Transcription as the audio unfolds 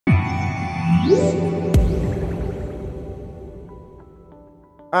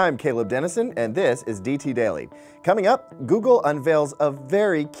I'm Caleb Dennison, and this is DT Daily. Coming up, Google unveils a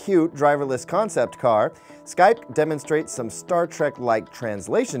very cute driverless concept car, Skype demonstrates some Star Trek-like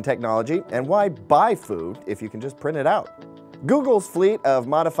translation technology, and why buy food if you can just print it out. Google's fleet of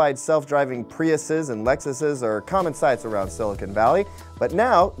modified self-driving Priuses and Lexuses are common sights around Silicon Valley, but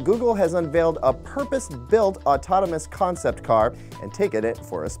now Google has unveiled a purpose-built autonomous concept car and taken it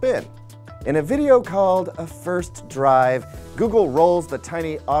for a spin. In a video called A First Drive, Google rolls the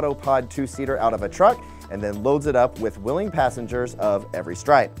tiny Autopod two-seater out of a truck and then loads it up with willing passengers of every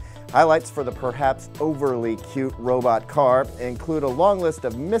stripe. Highlights for the perhaps overly cute robot car include a long list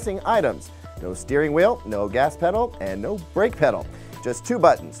of missing items. No steering wheel, no gas pedal, and no brake pedal. Just two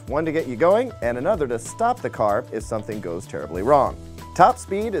buttons, one to get you going and another to stop the car if something goes terribly wrong. Top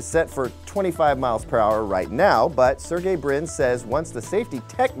speed is set for 25 miles per hour right now, but Sergey Brin says once the safety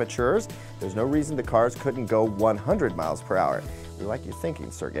tech matures, there's no reason the cars couldn't go 100 miles per hour. We like your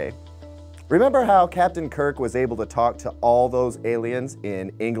thinking, Sergey. Remember how Captain Kirk was able to talk to all those aliens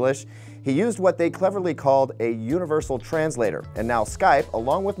in English? He used what they cleverly called a universal translator, and now Skype,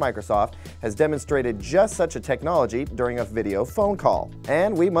 along with Microsoft, has demonstrated just such a technology during a video phone call.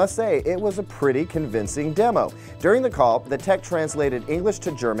 And we must say, it was a pretty convincing demo. During the call, the tech translated English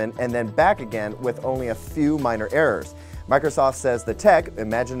to German and then back again with only a few minor errors. Microsoft says the tech,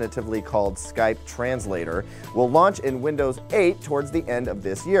 imaginatively called Skype Translator, will launch in Windows 8 towards the end of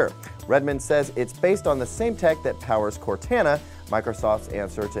this year. Redmond says it's based on the same tech that powers Cortana, Microsoft's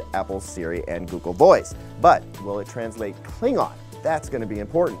answer to Apple's Siri and Google Voice. But will it translate Klingon? That's going to be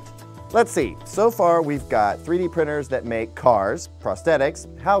important. Let's see. So far, we've got 3D printers that make cars, prosthetics,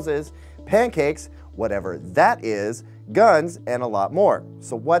 houses, pancakes, whatever that is, guns, and a lot more.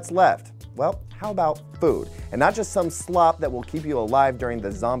 So what's left? Well, how about food? And not just some slop that will keep you alive during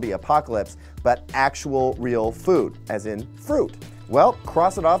the zombie apocalypse, but actual real food, as in fruit. Well,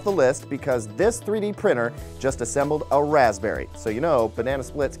 cross it off the list because this 3D printer just assembled a raspberry, so you know banana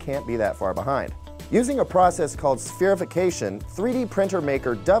splits can't be that far behind. Using a process called spherification, 3D printer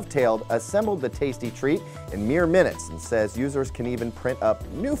maker Dovetailed assembled the tasty treat in mere minutes and says users can even print up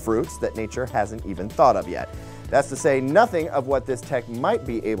new fruits that nature hasn't even thought of yet. That's to say nothing of what this tech might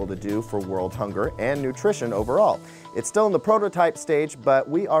be able to do for world hunger and nutrition overall. It's still in the prototype stage, but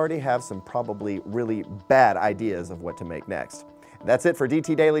we already have some probably really bad ideas of what to make next. That's it for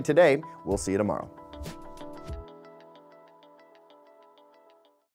DT Daily today. We'll see you tomorrow.